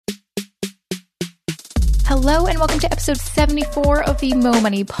Hello and welcome to episode 74 of the Mo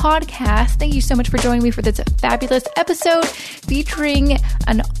Money podcast. Thank you so much for joining me for this fabulous episode featuring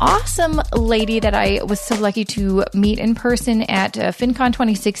an awesome lady that I was so lucky to meet in person at FinCon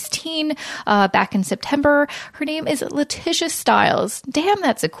 2016 back in September. Her name is LaTisha Stiles. Damn,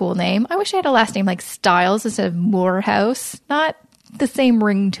 that's a cool name. I wish I had a last name like Stiles instead of Morehouse. Not the same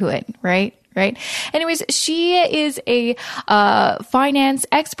ring to it, right? Right. Anyways, she is a finance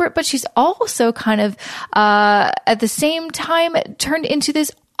expert, but she's also kind of at the same time turned into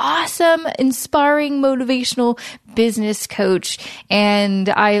this awesome, inspiring, motivational business coach. And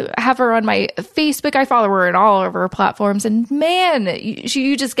I have her on my Facebook. I follow her on all of her platforms. And man,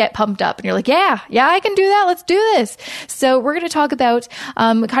 you just get pumped up and you're like, yeah, I can do that. Let's do this. So we're going to talk about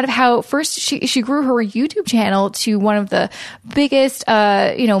kind of how first she grew her YouTube channel to one of the biggest,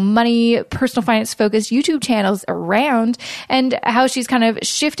 money, personal finance focused YouTube channels around, and how she's kind of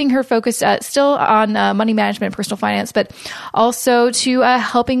shifting her focus still on money management, personal finance, but also to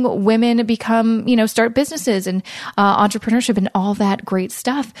helping women become, start businesses and entrepreneurship and all that great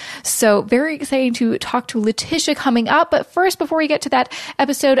stuff. So very exciting to talk to LaTisha coming up. But first, before we get to that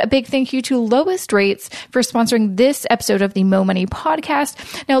episode, a big thank you to Lowest Rates for sponsoring this episode of the Mo Money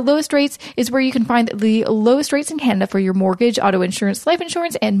podcast. Now, Lowest Rates is where you can find the lowest rates in Canada for your mortgage, auto insurance, life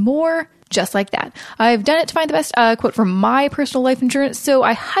insurance, and more. Just like that. I've done it to find the best quote for my personal life insurance, so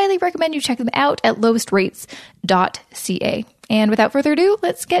I highly recommend you check them out at lowestrates.ca. And without further ado,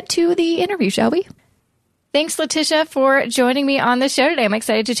 let's get to the interview, shall we? Thanks, LaTisha, for joining me on the show today. I'm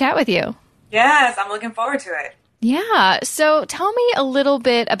excited to chat with you. Yes, I'm looking forward to it. Yeah. So tell me a little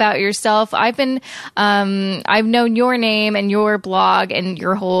bit about yourself. I've known your name and your blog and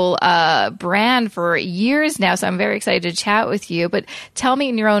your whole brand for years now, so I'm very excited to chat with you. But tell me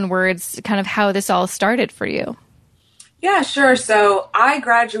in your own words kind of how this all started for you. Yeah, sure. So I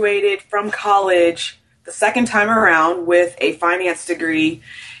graduated from college the second time around with a finance degree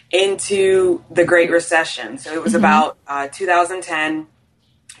into the Great Recession. So it was about 2010.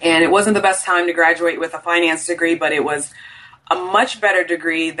 And it wasn't the best time to graduate with a finance degree, but it was a much better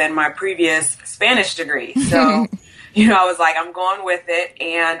degree than my previous Spanish degree. So, I was like, I'm going with it.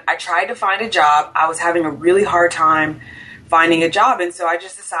 And I tried to find a job. I was having a really hard time finding a job. And so I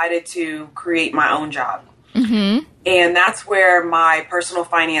just decided to create my own job. Mm-hmm. And that's where my personal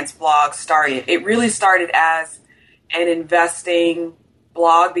finance blog started. It really started as an investing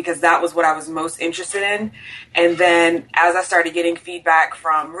blog because that was what I was most interested in. And then as I started getting feedback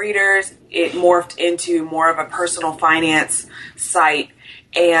from readers, it morphed into more of a personal finance site.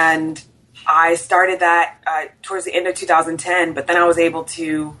 And I started that towards the end of 2010, but then I was able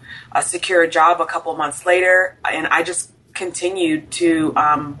to secure a job a couple months later. And I just continued to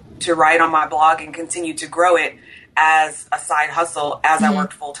write on my blog and continue to grow it as a side hustle as I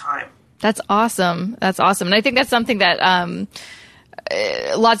worked full time. That's awesome. That's awesome. And I think that's something that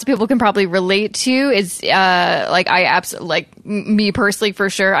lots of people can probably relate to is me personally, for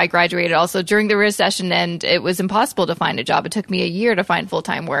sure. I graduated also during the recession and it was impossible to find a job. It took me a year to find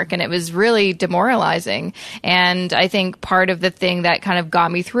full-time work and it was really demoralizing. And I think part of the thing that kind of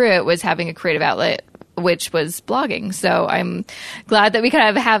got me through it was having a creative outlet, which was blogging. So I'm glad that we kind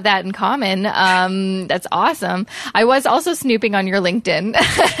of have that in common. That's awesome. I was also snooping on your LinkedIn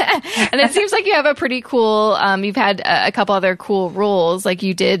and it seems like you have a pretty cool, you've had a couple other cool roles. Like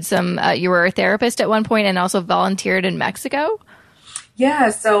you did you were a therapist at one point and also volunteered in Mexico. Yeah.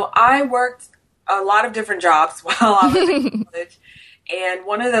 So I worked a lot of different jobs while I was in college. And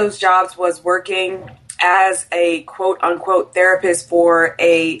one of those jobs was working as a quote unquote therapist for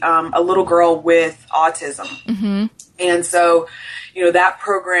a little girl with autism. Mm-hmm. And so, that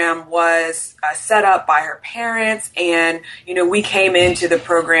program was set up by her parents. And, we came into the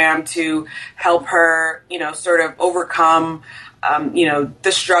program to help her, sort of overcome,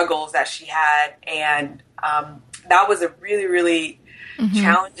 the struggles that she had. And that was a really, really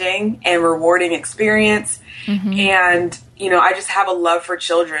challenging and rewarding experience. Mm-hmm. And, I just have a love for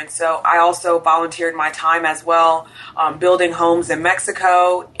children. So I also volunteered my time as well, building homes in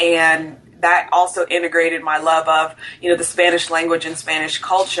Mexico. And that also integrated my love of, the Spanish language and Spanish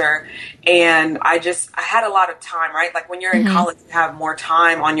culture. And I had a lot of time, right? Like when you're in college, you have more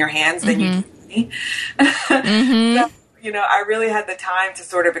time on your hands than you do. So, I really had the time to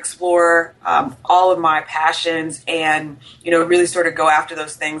sort of explore all of my passions and, really sort of go after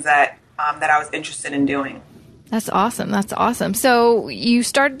those things that I was interested in doing. That's awesome. That's awesome. So you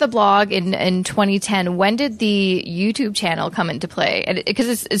started the blog in 2010. When did the YouTube channel come into play?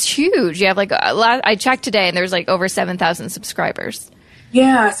 Because it's huge. You have I checked today and there's over 7,000 subscribers.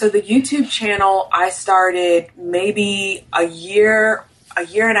 Yeah. So the YouTube channel, I started maybe a year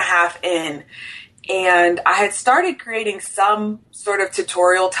and a half in. And I had started creating some sort of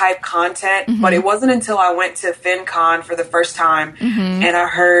tutorial type content, but it wasn't until I went to FinCon for the first time and I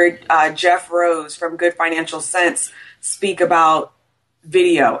heard Jeff Rose from Good Financial Sense speak about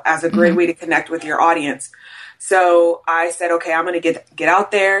video as a great way to connect with your audience. So I said, okay, I'm going to get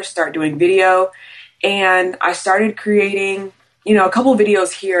out there, start doing video. And I started creating, a couple of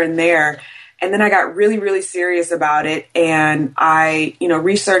videos here and there. And then I got really, really serious about it. And I,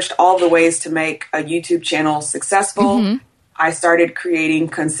 researched all the ways to make a YouTube channel successful. I started creating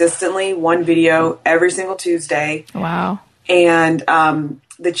consistently one video every single Tuesday. Wow. And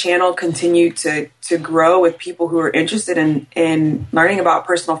the channel continued to grow with people who are interested in learning about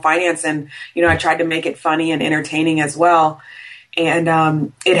personal finance. And, I tried to make it funny and entertaining as well.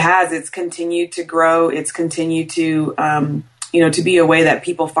 And it's continued to grow. It's continued to, to be a way that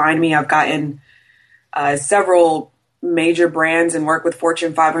people find me. I've gotten several major brands and work with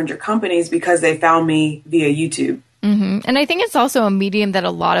Fortune 500 companies because they found me via YouTube. And I think it's also a medium that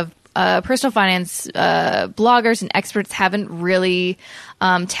a lot of personal finance bloggers and experts haven't really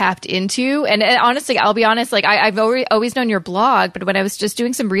tapped into. And honestly, I'll be honest, like I've always known your blog, but when I was just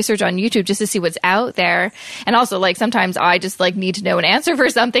doing some research on YouTube just to see what's out there, and also like sometimes I just like need to know an answer for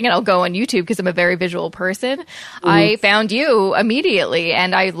something and I'll go on YouTube because I'm a very visual person. I found you immediately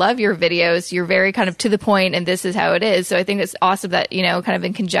and I love your videos. You're very kind of to the point and this is how it is. So I think it's awesome that, kind of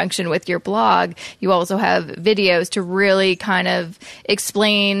in conjunction with your blog, you also have videos to really kind of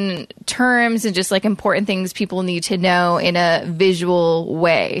explain terms and just like important things people need to know in a visual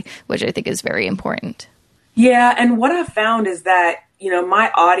way, which I think is very important. Yeah. And what I've found is that,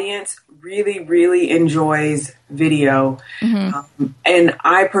 my audience really, really enjoys video. And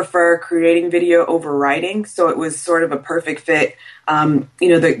I prefer creating video over writing. So it was sort of a perfect fit.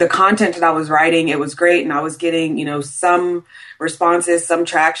 The content that I was writing, it was great. And I was getting, some responses, some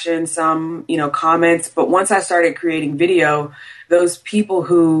traction, some, comments. But once I started creating video, those people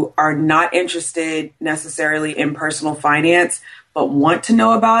who are not interested necessarily in personal finance, but want to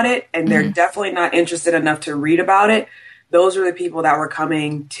know about it, and they're definitely not interested enough to read about it, those were the people that were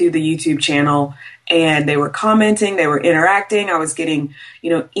coming to the YouTube channel and they were commenting, they were interacting. I was getting,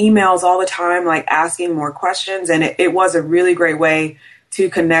 emails all the time, like asking more questions. And it was a really great way to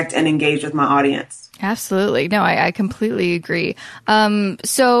connect and engage with my audience. Absolutely. No, I completely agree.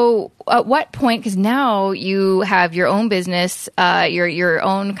 So at what point, because now you have your own business, your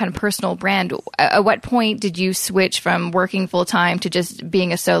own kind of personal brand, at what point did you switch from working full time to just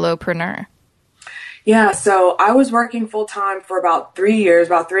being a solopreneur? Yeah, so I was working full time for about 3 years,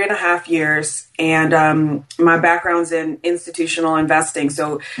 about 3.5 years. And my background's in institutional investing.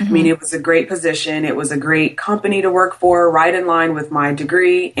 So, it was a great position. It was a great company to work for, right in line with my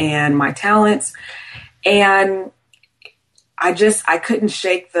degree and my talents. And I couldn't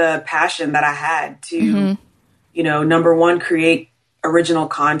shake the passion that I had to, number one, create original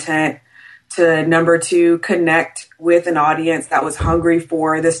content, to number two, connect with an audience that was hungry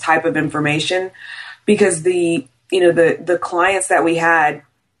for this type of information. Because the clients that we had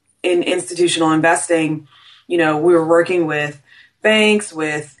in institutional investing, we were working with banks,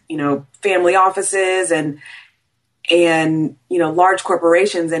 with, family offices and large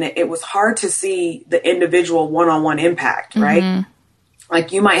corporations. And it was hard to see the individual one-on-one impact, right?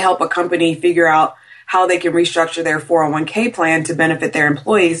 Like you might help a company figure out how they can restructure their 401k plan to benefit their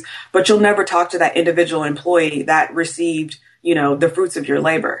employees, but you'll never talk to that individual employee that received, the fruits of your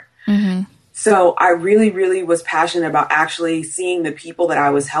labor. So I really, really was passionate about actually seeing the people that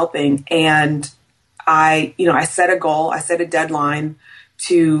I was helping. And I set a goal, I set a deadline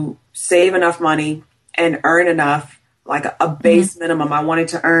to save enough money and earn enough, like a base minimum. I wanted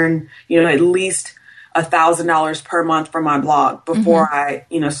to earn, at least $1,000 per month from my blog before I,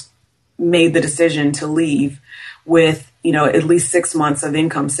 made the decision to leave with, at least 6 months of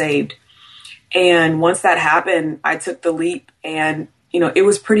income saved. And once that happened, I took the leap and it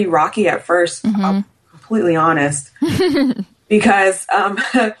was pretty rocky at first, I'll be completely honest, because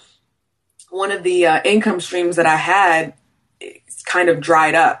one of the income streams that I had kind of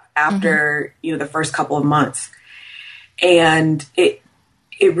dried up after, the first couple of months. And it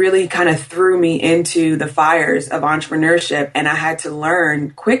really kind of threw me into the fires of entrepreneurship. And I had to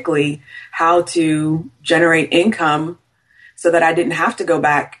learn quickly how to generate income so that I didn't have to go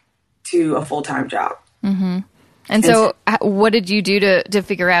back to a full-time job. And so what did you do to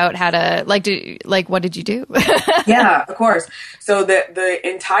figure out how to, what did you do? Yeah, of course. So the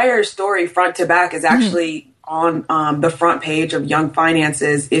entire story front to back is actually on the front page of Young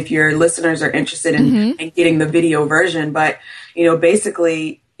Finances if your listeners are interested in getting the video version. But,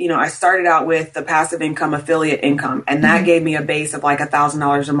 basically, I started out with the passive income affiliate income, and that gave me a base of like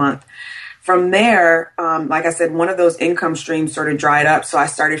 $1,000 a month. From there, like I said, one of those income streams sort of dried up. So I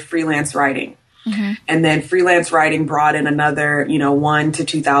started freelance writing. And then freelance writing brought in another, $1,000 to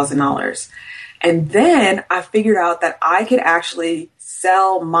 $2,000. And then I figured out that I could actually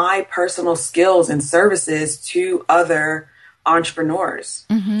sell my personal skills and services to other entrepreneurs.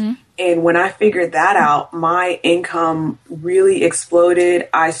 And when I figured that out, my income really exploded.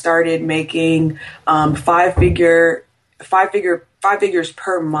 I started making five figures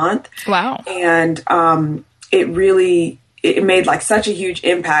per month. Wow. And it made like such a huge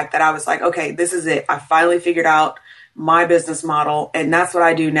impact that I was like, okay, this is it. I finally figured out my business model. And that's what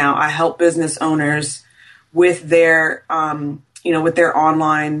I do now. I help business owners with their, with their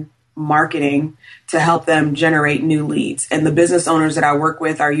online marketing to help them generate new leads. And the business owners that I work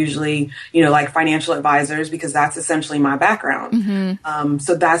with are usually, like financial advisors, because that's essentially my background.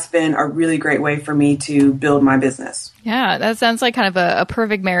 So that's been a really great way for me to build my business. Yeah, that sounds like kind of a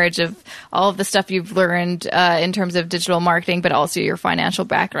perfect marriage of all of the stuff you've learned in terms of digital marketing, but also your financial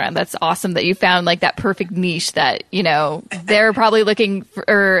background. That's awesome that you found like that perfect niche that, they're probably looking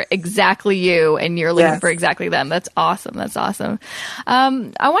for exactly you and you're looking for exactly them. That's awesome. That's awesome.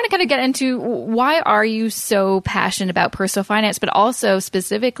 I want to kind of get into why are you so passionate about personal finance, but also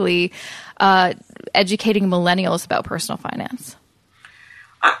specifically educating millennials about personal finance?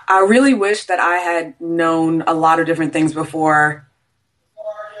 I really wish that I had known a lot of different things before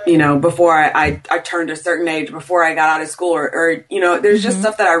I turned a certain age, before I got out of school or there's just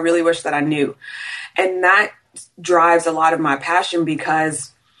stuff that I really wish that I knew. And that drives a lot of my passion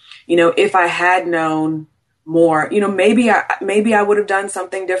because, if I had known more, maybe I would have done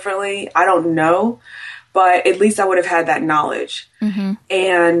something differently. I don't know, but at least I would have had that knowledge.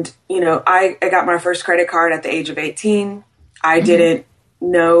 And, I got my first credit card at the age of 18. I didn't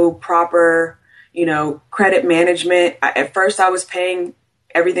know proper, credit management. At first I was paying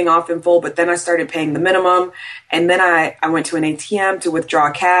everything off in full, but then I started paying the minimum. And then I went to an ATM to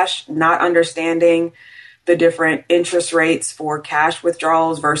withdraw cash, not understanding the different interest rates for cash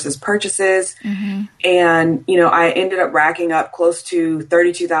withdrawals versus purchases. And, I ended up racking up close to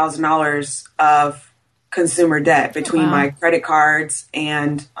 $32,000 of consumer debt between my credit cards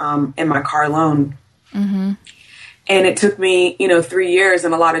and my car loan. And it took me, 3 years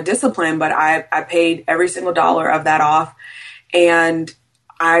and a lot of discipline, but I paid every single dollar of that off. And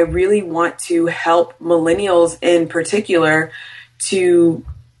I really want to help millennials in particular to,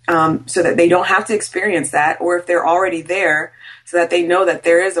 so that they don't have to experience that, or if they're already there, so that they know that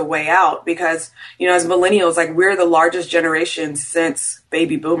there is a way out. Because, as millennials, like we're the largest generation since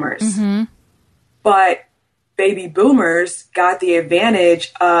baby boomers. But baby boomers got the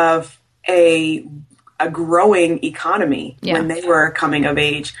advantage of a growing economy when they were coming of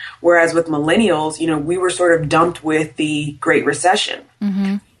age. Whereas with millennials, we were sort of dumped with the Great Recession.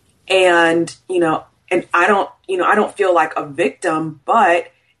 And, and I don't feel like a victim,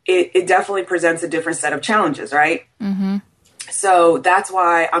 but it definitely presents a different set of challenges, right? So that's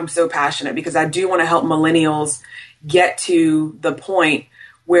why I'm so passionate, because I do want to help millennials get to the point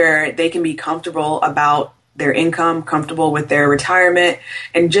where they can be comfortable about their income, comfortable with their retirement,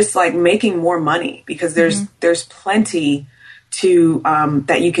 and just like making more money, because there's plenty to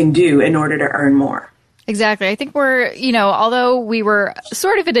that you can do in order to earn more. Exactly. I think we're, although we were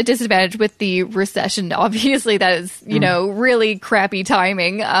sort of at a disadvantage with the recession, obviously that is, really crappy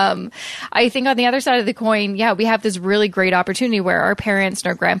timing. I think on the other side of the coin, we have this really great opportunity where our parents and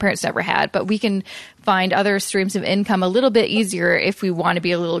our grandparents never had, but we can find other streams of income a little bit easier if we want to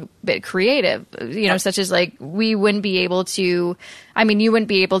be a little bit creative, such as like we wouldn't be able to, you wouldn't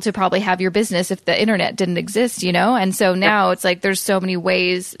be able to probably have your business if the internet didn't exist, And so now it's like there's so many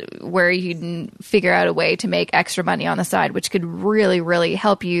ways where you can figure out a way to make extra money on the side, which could really, really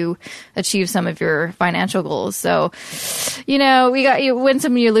help you achieve some of your financial goals. So, we got you win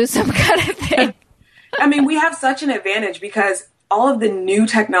some, you lose some kind of thing. We have such an advantage because all of the new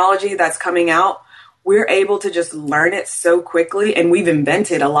technology that's coming out, we're able to just learn it so quickly, and we've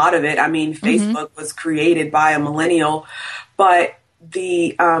invented a lot of it. Facebook was created by a millennial, but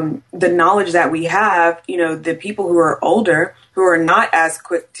the knowledge that we have, the people who are older, who are not as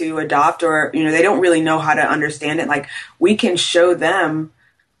quick to adopt, or, they don't really know how to understand it. Like, we can show them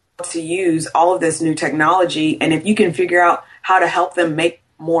to use all of this new technology. And if you can figure out how to help them make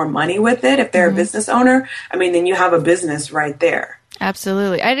more money with it, if they're a business owner, then you have a business right there.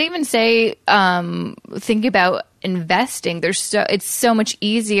 Absolutely. I'd even say, think about investing. It's so much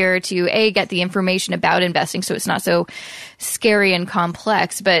easier to get the information about investing, so it's not so scary and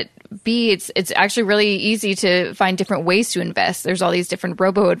complex, but B, it's actually really easy to find different ways to invest. There's all these different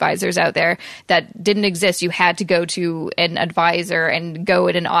robo-advisors out there that didn't exist. You had to go to an advisor and go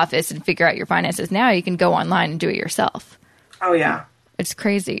in an office and figure out your finances. Now you can go online and do it yourself. Oh, yeah. It's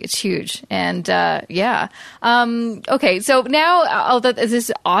crazy. It's huge. And okay, so now this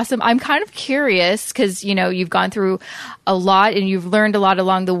is awesome. I'm kind of curious because, you've gone through a lot and you've learned a lot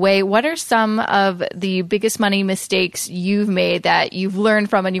along the way. What are some of the biggest money mistakes you've made that you've learned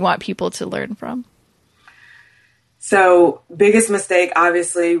from and you want people to learn from? So biggest mistake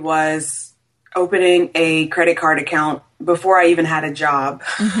obviously was opening a credit card account before I even had a job.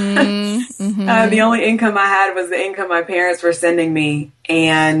 Mm-hmm, mm-hmm. The only income I had was the income my parents were sending me.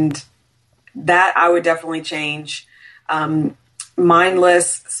 And that I would definitely change.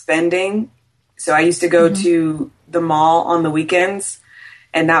 Mindless spending. So I used to go to the mall on the weekends,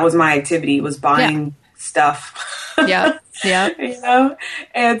 and that was my activity, was buying stuff. Yeah. Yeah.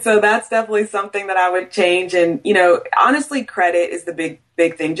 And so that's definitely something that I would change. And, honestly, credit is the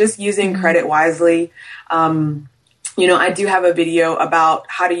big thing. Just using credit wisely. I do have a video about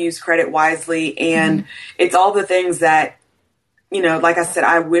how to use credit wisely, and it's all the things that, like I said,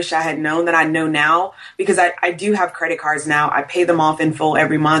 I wish I had known that I know now, because I do have credit cards now. I pay them off in full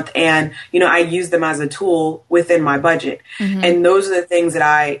every month, and, I use them as a tool within my budget. And those are the things that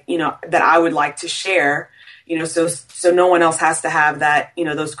I would like to share, so no one else has to have that,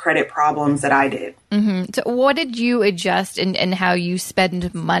 those credit problems that I did. So what did you adjust in how you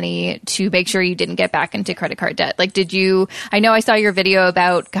spend money to make sure you didn't get back into credit card debt? Like, I know I saw your video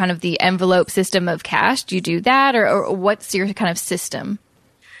about kind of the envelope system of cash. Do you do that, or what's your kind of system?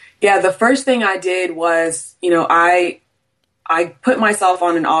 Yeah, the first thing I did was, I put myself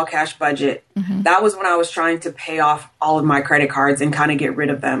on an all cash budget. That was when I was trying to pay off all of my credit cards and kind of get rid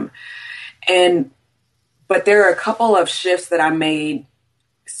of them. But there are a couple of shifts that I made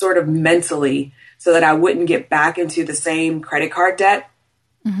sort of mentally so that I wouldn't get back into the same credit card debt.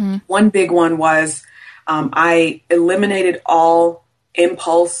 One big one was I eliminated all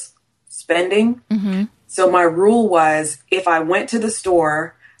impulse spending. So my rule was, if I went to the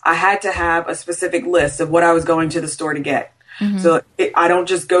store, I had to have a specific list of what I was going to the store to get. So I don't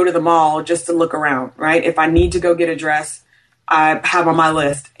just go to the mall just to look around, right? If I need to go get a dress, I have on my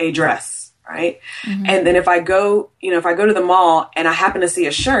list a dress. Right. And then if I go to the mall and I happen to see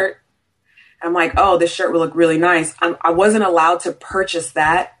a shirt, I'm like, oh, this shirt will look really nice. I wasn't allowed to purchase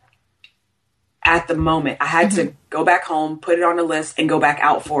that at the moment. I had to go back home, put it on the list, and go back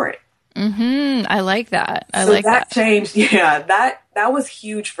out for it. I like that. That changed. Yeah, that was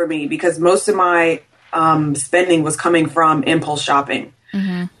huge for me, because most of my spending was coming from impulse shopping.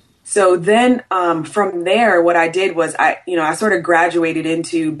 So then from there, what I did was I sort of graduated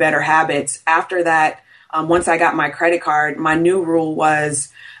into better habits. After that, once I got my credit card, my new rule was,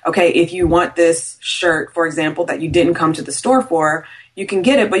 okay, if you want this shirt, for example, that you didn't come to the store for, you can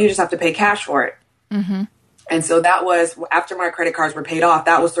get it, but you just have to pay cash for it. And so that was, after my credit cards were paid off,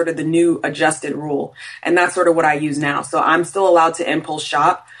 that was sort of the new adjusted rule. And that's sort of what I use now. So I'm still allowed to impulse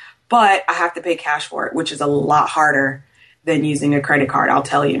shop, but I have to pay cash for it, which is a lot harder than using a credit card, I'll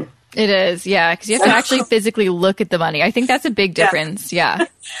tell you. It is, yeah, because you have to actually physically look at the money. I think that's a big difference, yeah.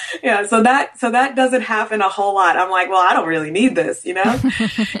 Yeah, so that doesn't happen a whole lot. I'm like, well, I don't really need this,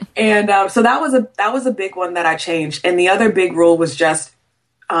 And so that was a big one that I changed. And the other big rule was just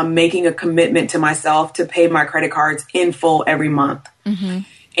making a commitment to myself to pay my credit cards in full every month. And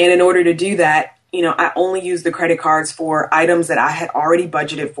in order to do that, I only use the credit cards for items that I had already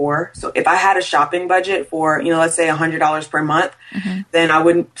budgeted for. So if I had a shopping budget for, let's say $100 per month, then I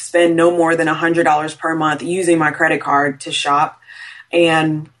wouldn't spend no more than $100 per month using my credit card to shop,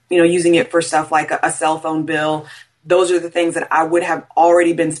 and, using it for stuff like a cell phone bill. Those are the things that I would have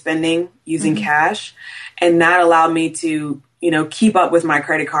already been spending using cash. And that allowed me to, keep up with my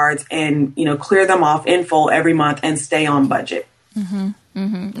credit cards and, clear them off in full every month and stay on budget.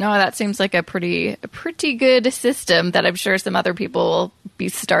 No, that seems like a pretty good system that I'm sure some other people will be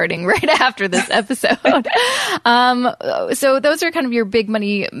starting right after this episode. So those are kind of your big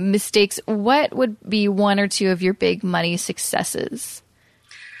money mistakes. What would be one or two of your big money successes?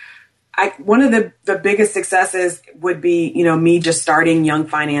 One of the biggest successes would be, me just starting Young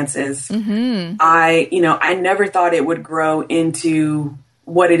Finances. I never thought it would grow into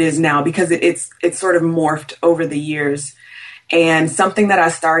what it is now, because it's sort of morphed over the years. And something that I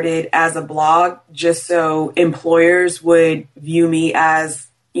started as a blog, just so employers would view me as,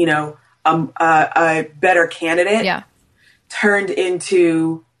 a better candidate turned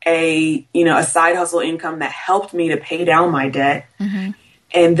into a side hustle income that helped me to pay down my debt. Mm-hmm.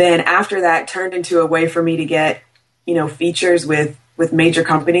 And then after that turned into a way for me to get, features with major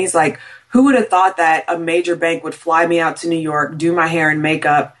companies. Like, who would have thought that a major bank would fly me out to New York, do my hair and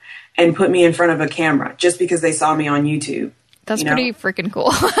makeup, and put me in front of a camera just because they saw me on YouTube? That's pretty freaking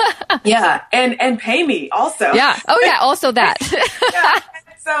cool. Yeah. And pay me also. Yeah. Oh yeah. Also that. Yeah.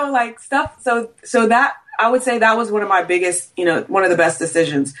 So like stuff. So that, I would say that was one of my biggest, one of the best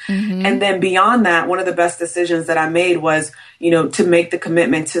decisions. Mm-hmm. And then beyond that, one of the best decisions that I made was, to make the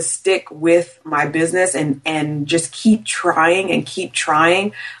commitment to stick with my business and just keep trying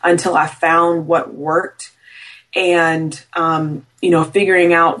until I found what worked. And,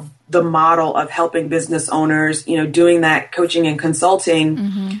 figuring out the model of helping business owners, doing that coaching and consulting,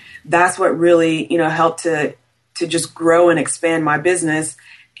 mm-hmm. that's what really, helped to just grow and expand my business.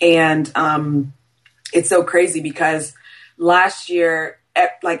 And, it's so crazy because last year,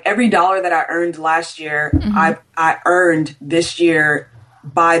 like every dollar that I earned last year, mm-hmm. I earned this year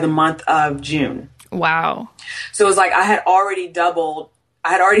by the month of June. Wow. So it was like I had already doubled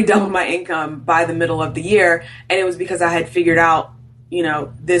my income by the middle of the year. And it was because I had figured out,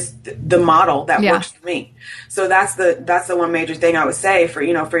 the model that works for me. So that's the one major thing I would say for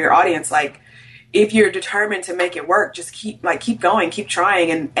your audience. Like, if you're determined to make it work, just keep going, keep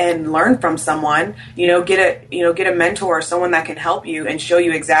trying and learn from someone, get a mentor or someone that can help you and show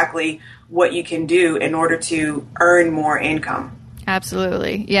you exactly what you can do in order to earn more income.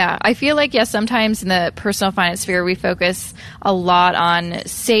 Absolutely. Yeah. I feel like, sometimes in the personal finance sphere, we focus a lot on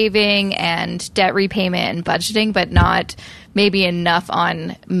saving and debt repayment and budgeting, but not maybe enough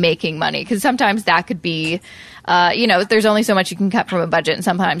on making money. Because sometimes that could be, there's only so much you can cut from a budget, and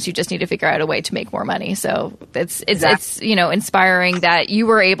sometimes you just need to figure out a way to make more money. So it's inspiring that you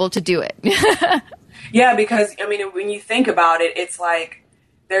were able to do it. Yeah, because when you think about it, it's like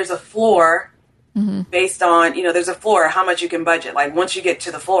there's a floor. Mm-hmm. Based on, there's a floor, how much you can budget. Like once you get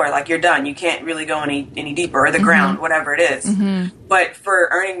to the floor, like you're done. You can't really go any deeper, or the mm-hmm. ground, whatever it is. Mm-hmm. But for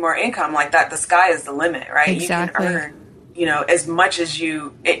earning more income like that, the sky is the limit, right? Exactly. You can earn, as much as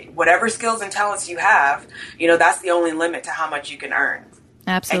whatever skills and talents you have, that's the only limit to how much you can earn.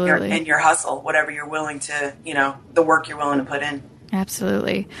 Absolutely. And your hustle, whatever you're willing to, the work you're willing to put in.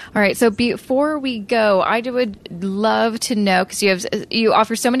 Absolutely. All right. So before we go, I would love to know, because you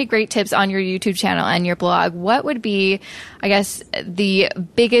offer so many great tips on your YouTube channel and your blog. What would be, I guess, the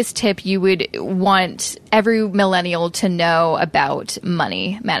biggest tip you would want every millennial to know about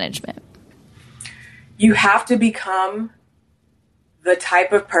money management? You have to become the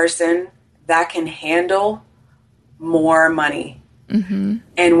type of person that can handle more money. Mm-hmm.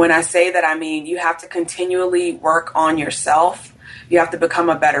 And when I say that, I mean you have to continually work on yourself. You have to become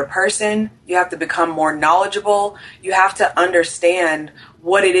a better person. You have to become more knowledgeable. You have to understand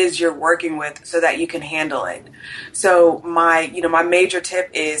what it is you're working with so that you can handle it. So my major tip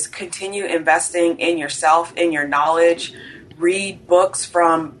is continue investing in yourself, in your knowledge. Read books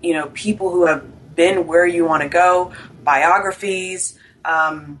from, people who have been where you want to go, biographies,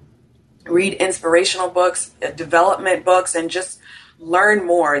 read inspirational books, development books, and just learn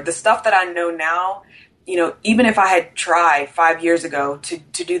more. The stuff that I know now, even if I had tried 5 years ago to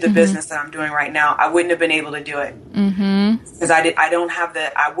do the mm-hmm. business that I'm doing right now, I wouldn't have been able to do it because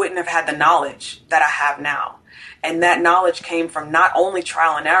I wouldn't have had the knowledge that I have now. And that knowledge came from not only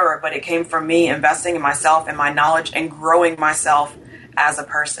trial and error, but it came from me investing in myself and my knowledge and growing myself as a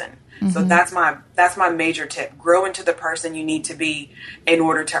person. Mm-hmm. So that's my major tip. Grow into the person you need to be in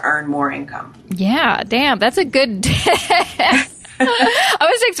order to earn more income. Yeah, damn, that's a good tip. I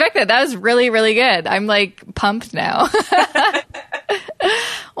wasn't expecting that. That was really, really good. I'm like pumped now.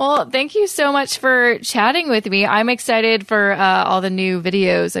 Well, thank you so much for chatting with me. I'm excited for all the new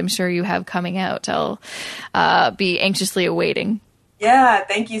videos I'm sure you have coming out. I'll be anxiously awaiting. Yeah,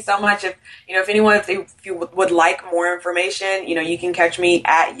 thank you so much. If you would like more information, you can catch me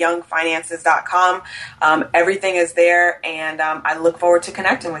at youngfinances.com. Everything is there, and I look forward to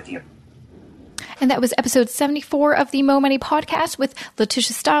connecting with you. And that was episode 74 of the Mo Money podcast with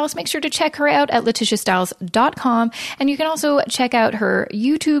LaTisha Stiles. Make sure to check her out at LaTishaStiles.com. And you can also check out her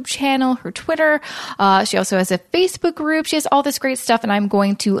YouTube channel, her Twitter. She also has a Facebook group. She has all this great stuff, and I'm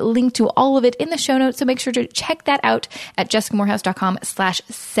going to link to all of it in the show notes. So make sure to check that out at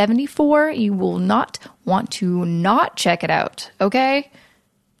JessicaMorehouse.com/74. You will not want to not check it out. Okay?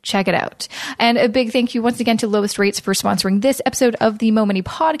 check it out. And a big thank you once again to Lowest Rates for sponsoring this episode of the Mo Money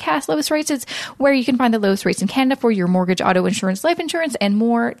Podcast. Lowest Rates is where you can find the lowest rates in Canada for your mortgage, auto insurance, life insurance, and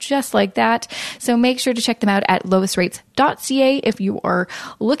more just like that. So make sure to check them out at lowestrates.ca if you are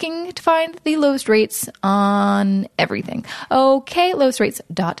looking to find the lowest rates on everything. Okay,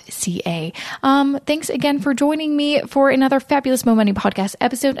 lowestrates.ca. Thanks again for joining me for another fabulous Mo Money Podcast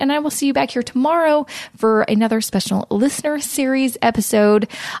episode, and I will see you back here tomorrow for another special listener series episode.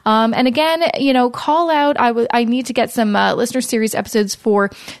 And again, call out. I need to get some listener series episodes for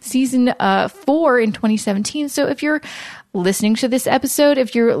season 4 in 2017. So if you're listening to this episode,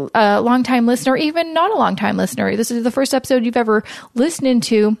 if you're a longtime listener, even not a longtime listener, this is the first episode you've ever listened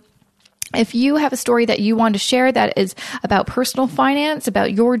to. If you have a story that you want to share that is about personal finance,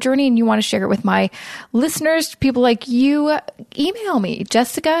 about your journey, and you want to share it with my listeners, people like you, email me,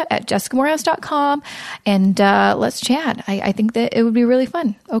 jessica@jessicamorehouse.com, and let's chat. I think that it would be really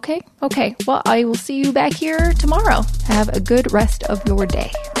fun. Okay? Well, I will see you back here tomorrow. Have a good rest of your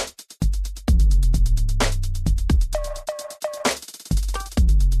day.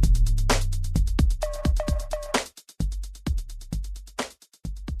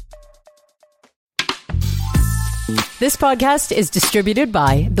 This podcast is distributed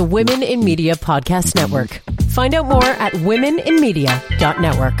by the Women in Media Podcast Network. Find out more at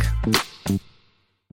womeninmedia.network.